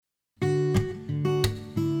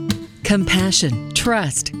Compassion,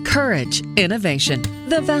 trust, courage, innovation.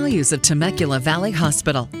 The values of Temecula Valley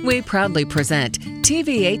Hospital. We proudly present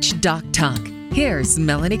TVH Doc Talk. Here's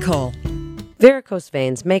Melanie Cole. Varicose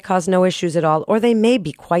veins may cause no issues at all, or they may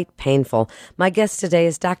be quite painful. My guest today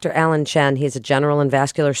is Dr. Alan Chen. He's a general and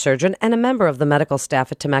vascular surgeon and a member of the medical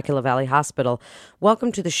staff at Temecula Valley Hospital.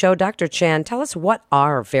 Welcome to the show, Dr. Chen. Tell us, what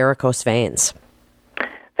are varicose veins?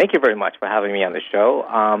 Thank you very much for having me on the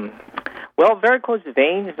show. Well, varicose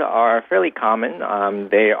veins are fairly common.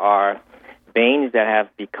 They are veins that have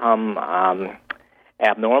become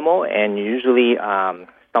abnormal and usually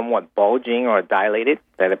somewhat bulging or dilated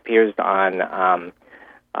that appears on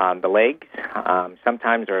the legs.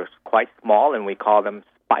 Sometimes they're quite small, and we call them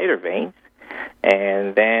spider veins.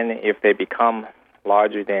 And then if they become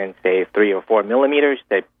larger than, say, 3 or 4 millimeters,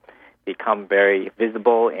 they become very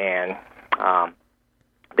visible and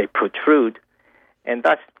they protrude. And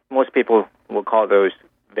thus, most people will call those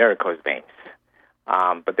varicose veins.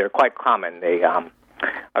 But they're quite common. They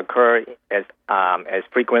occur as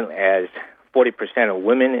frequent as 40% of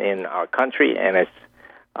women in our country and as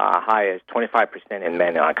high as 25% in men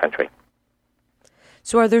in our country.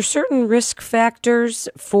 So are there certain risk factors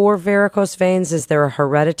for varicose veins? Is there a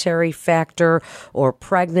hereditary factor or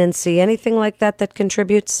pregnancy, anything like that that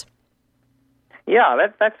contributes? Yeah,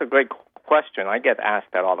 that's a great question. I get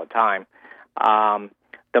asked that all the time.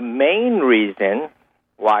 The main reason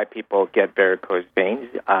why people get varicose veins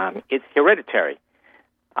is hereditary,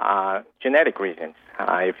 genetic reasons.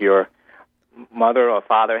 If your mother or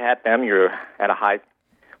father had them, you're at a high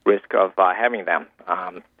risk of having them.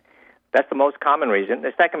 That's the most common reason.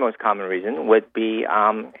 The second most common reason would be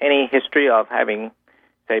any history of having,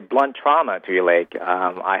 say, blunt trauma to your leg.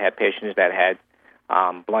 I had patients that had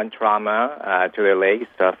blunt trauma to their legs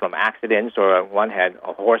from accidents, or one had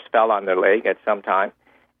a horse fell on their leg at some time.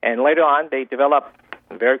 And later on, they develop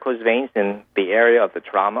varicose veins in the area of the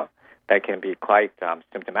trauma that can be quite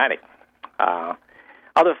symptomatic.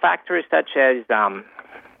 Other factors such as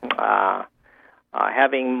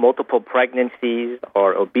having multiple pregnancies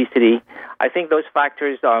or obesity, I think those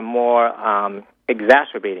factors are more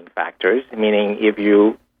exacerbating factors, meaning if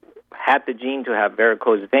you had the gene to have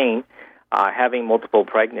varicose veins, having multiple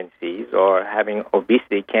pregnancies or having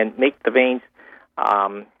obesity can make the veins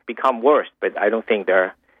become worse, but I don't think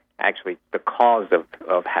they're actually the cause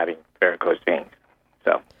of having varicose veins.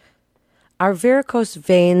 So, are varicose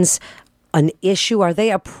veins an issue? Are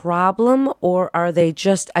they a problem, or are they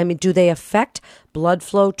just, do they affect blood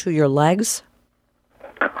flow to your legs?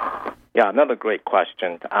 Yeah, another great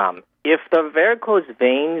question. If the varicose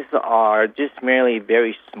veins are just merely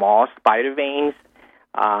very small spider veins,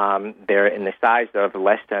 they're in the size of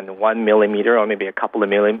less than 1 millimeter or maybe a couple of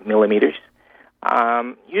millimeters,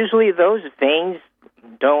 usually those veins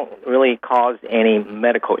don't really cause any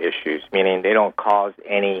medical issues, meaning they don't cause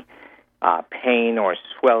any pain or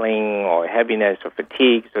swelling or heaviness or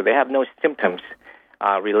fatigue, so they have no symptoms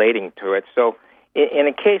relating to it. So in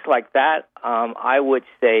a case like that, I would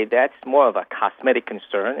say that's more of a cosmetic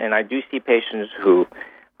concern, and I do see patients who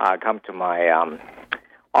come to my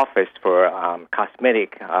office for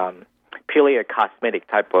cosmetic, purely a cosmetic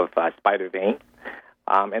type of spider vein,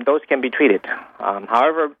 and those can be treated.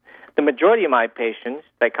 However, the majority of my patients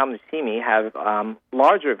that come to see me have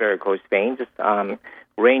larger varicose veins,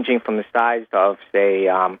 ranging from the size of, say,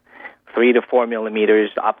 3 to 4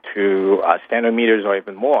 millimeters up to centimeters or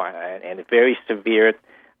even more, and very severe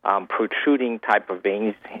protruding type of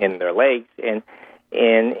veins in their legs. And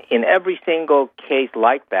in every single case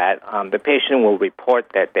like that, the patient will report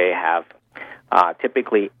that they have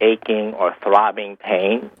typically aching or throbbing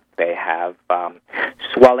pain. They have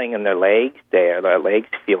swelling in their legs. Their legs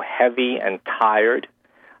feel heavy and tired.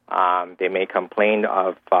 They may complain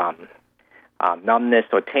of numbness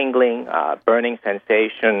or tingling, burning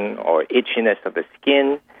sensation or itchiness of the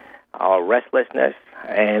skin, or restlessness.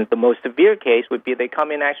 And the most severe case would be they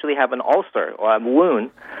come in actually have an ulcer or a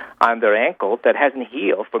wound on their ankle that hasn't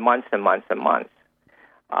healed for months and months and months.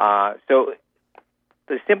 So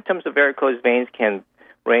the symptoms of varicose veins can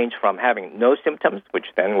range from having no symptoms, which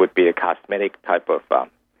then would be a cosmetic type of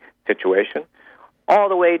situation, all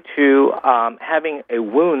the way to having a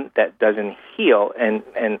wound that doesn't heal, and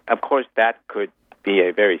of course that could be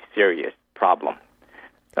a very serious problem.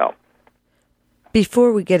 So,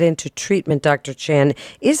 before we get into treatment, Dr. Chan,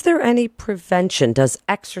 is there any prevention? Does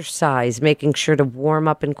exercise, making sure to warm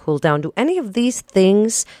up and cool down, do any of these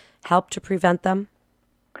things help to prevent them?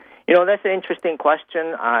 You know, that's an interesting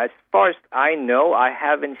question. As far as I know, I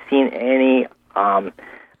haven't seen any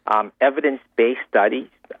evidence-based studies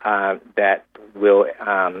that will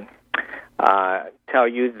tell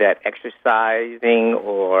you that exercising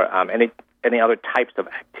or any other types of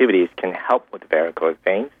activities can help with varicose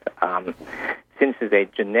veins. Since it's a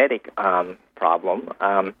genetic problem,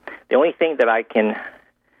 the only thing that I can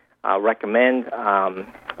recommend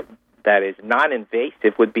that is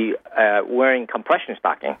non-invasive would be wearing compression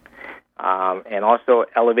stocking and also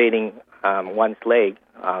elevating one's leg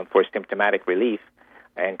for symptomatic relief.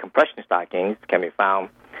 And compression stockings can be found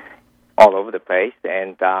all over the place,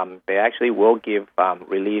 and they actually will give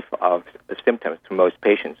relief of symptoms to most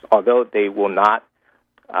patients, although they will not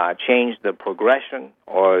change the progression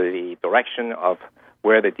or the direction of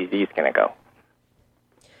where the disease is going to go.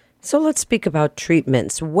 So let's speak about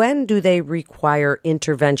treatments. When do they require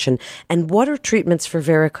intervention, and what are treatments for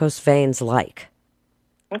varicose veins like?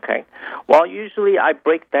 Okay. Well, usually I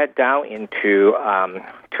break that down into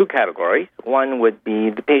two categories. One would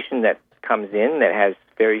be the patient that comes in that has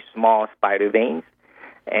very small spider veins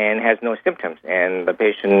and has no symptoms, and the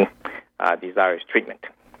patient desires treatment.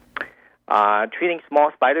 Treating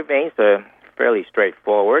small spider veins are fairly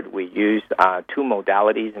straightforward. We use two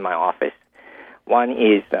modalities in my office. One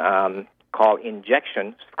is called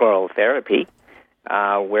injection sclerotherapy,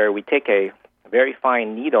 where we take a very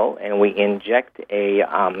fine needle and we inject a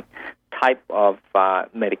type of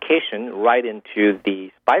medication right into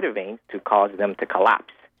the spider veins to cause them to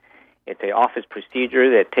collapse. It's an office procedure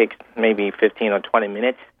that takes maybe 15 or 20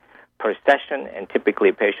 minutes per session, and typically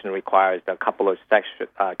a patient requires a couple of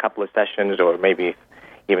sessions or maybe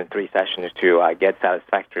even 3 sessions to get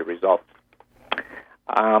satisfactory results.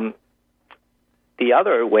 The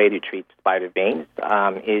other way to treat spider veins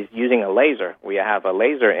is using a laser. We have a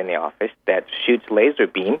laser in the office that shoots laser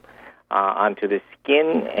beam onto the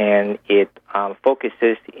skin, and it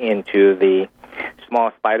focuses into the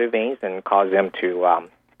small spider veins and causes them to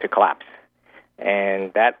collapse.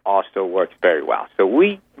 And that also works very well. So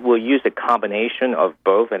we will use a combination of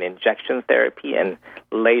both an injection therapy and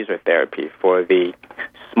laser therapy for the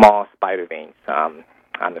small spider veins on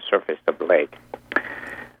the surface of the leg.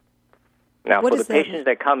 Now, for the patients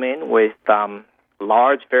that come in with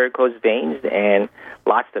large varicose veins and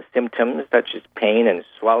lots of symptoms such as pain and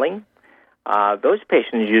swelling, those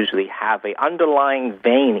patients usually have an underlying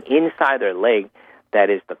vein inside their leg that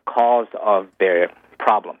is the cause of their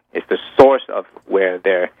problem. It's the source of where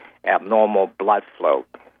their abnormal blood flow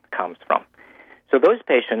comes from. So those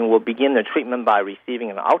patients will begin the treatment by receiving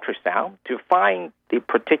an ultrasound to find the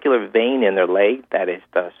particular vein in their leg that is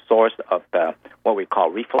the source of what we call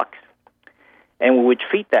reflux. And we would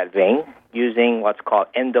treat that vein using what's called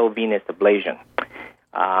endovenous ablation.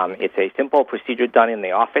 It's a simple procedure done in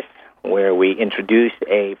the office where we introduce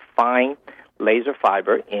a fine laser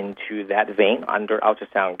fiber into that vein under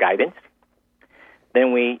ultrasound guidance.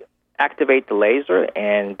 Then we activate the laser,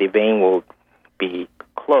 and the vein will be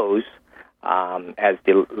closed as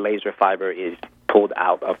the laser fiber is pulled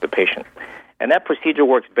out of the patient. And that procedure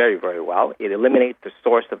works very, very well. It eliminates the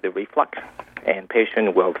source of the reflux, and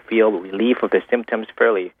patient will feel relief of the symptoms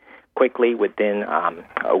fairly quickly within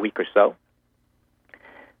a week or so.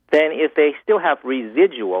 Then if they still have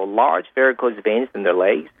residual large varicose veins in their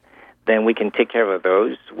legs, then we can take care of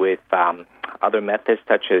those with other methods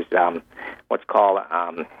such as what's called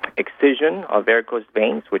excision of varicose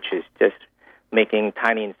veins, which is just making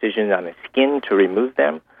tiny incisions on the skin to remove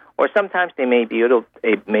them. Or sometimes they may be able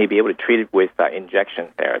to treat it with injection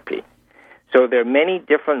therapy. So there are many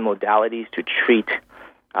different modalities to treat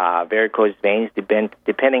varicose veins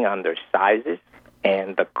depending on their sizes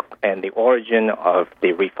and the origin of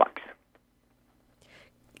the reflux.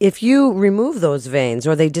 If you remove those veins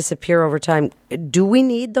or they disappear over time, do we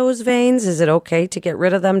need those veins? Is it okay to get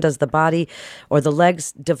rid of them? Does the body or the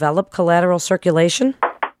legs develop collateral circulation?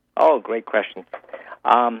 Oh, great question.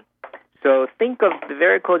 So think of the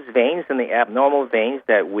varicose veins and the abnormal veins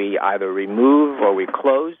that we either remove or we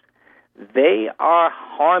close. They are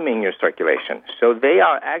harming your circulation. So they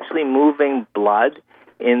are actually moving blood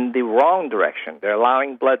in the wrong direction. They're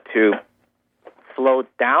allowing blood to flow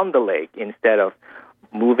down the leg instead of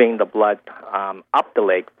moving the blood up the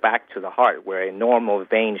leg back to the heart, where a normal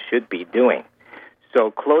vein should be doing.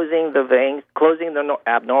 So closing the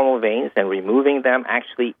abnormal veins and removing them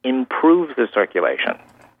actually improves the circulation.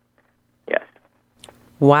 Yes.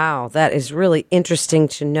 Wow, that is really interesting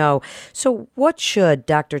to know. So what should,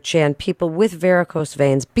 Dr. Chan, people with varicose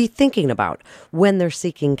veins be thinking about when they're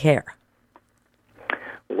seeking care?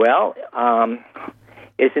 Well,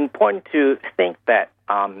 it's important to think that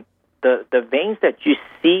the veins that you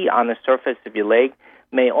see on the surface of your leg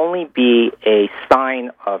may only be a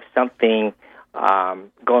sign of something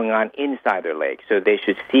going on inside their leg. So they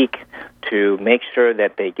should seek to make sure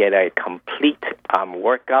that they get a complete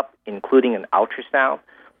workup, including an ultrasound,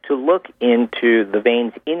 to look into the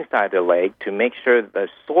veins inside the leg to make sure the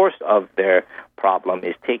source of their problem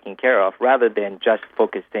is taken care of rather than just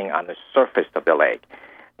focusing on the surface of the leg.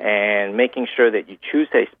 And making sure that you choose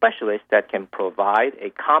a specialist that can provide a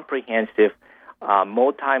comprehensive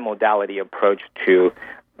multimodality approach to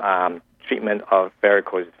treatment of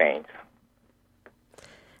varicose veins.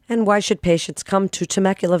 And why should patients come to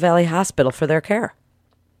Temecula Valley Hospital for their care?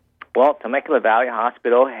 Well, Temecula Valley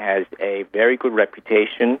Hospital has a very good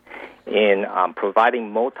reputation in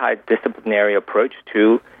providing multidisciplinary approach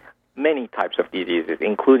to many types of diseases,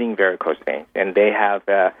 including varicose veins. And they have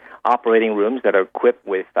operating rooms that are equipped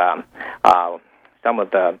with some of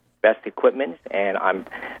the best equipment, and I'm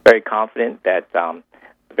very confident that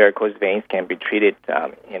varicose veins can be treated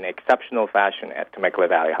in exceptional fashion at Temecula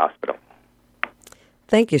Valley Hospital.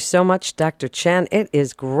 Thank you so much, Dr. Chen. It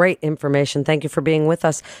is great information. Thank you for being with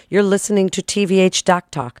us. You're listening to TVH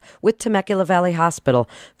Doc Talk with Temecula Valley Hospital.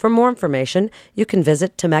 For more information, you can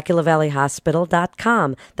visit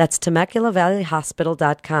TemeculaValleyHospital.com. That's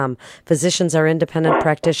TemeculaValleyHospital.com. Physicians are independent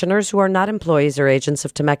practitioners who are not employees or agents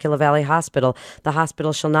of Temecula Valley Hospital. The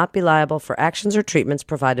hospital shall not be liable for actions or treatments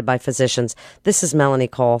provided by physicians. This is Melanie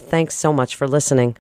Cole. Thanks so much for listening.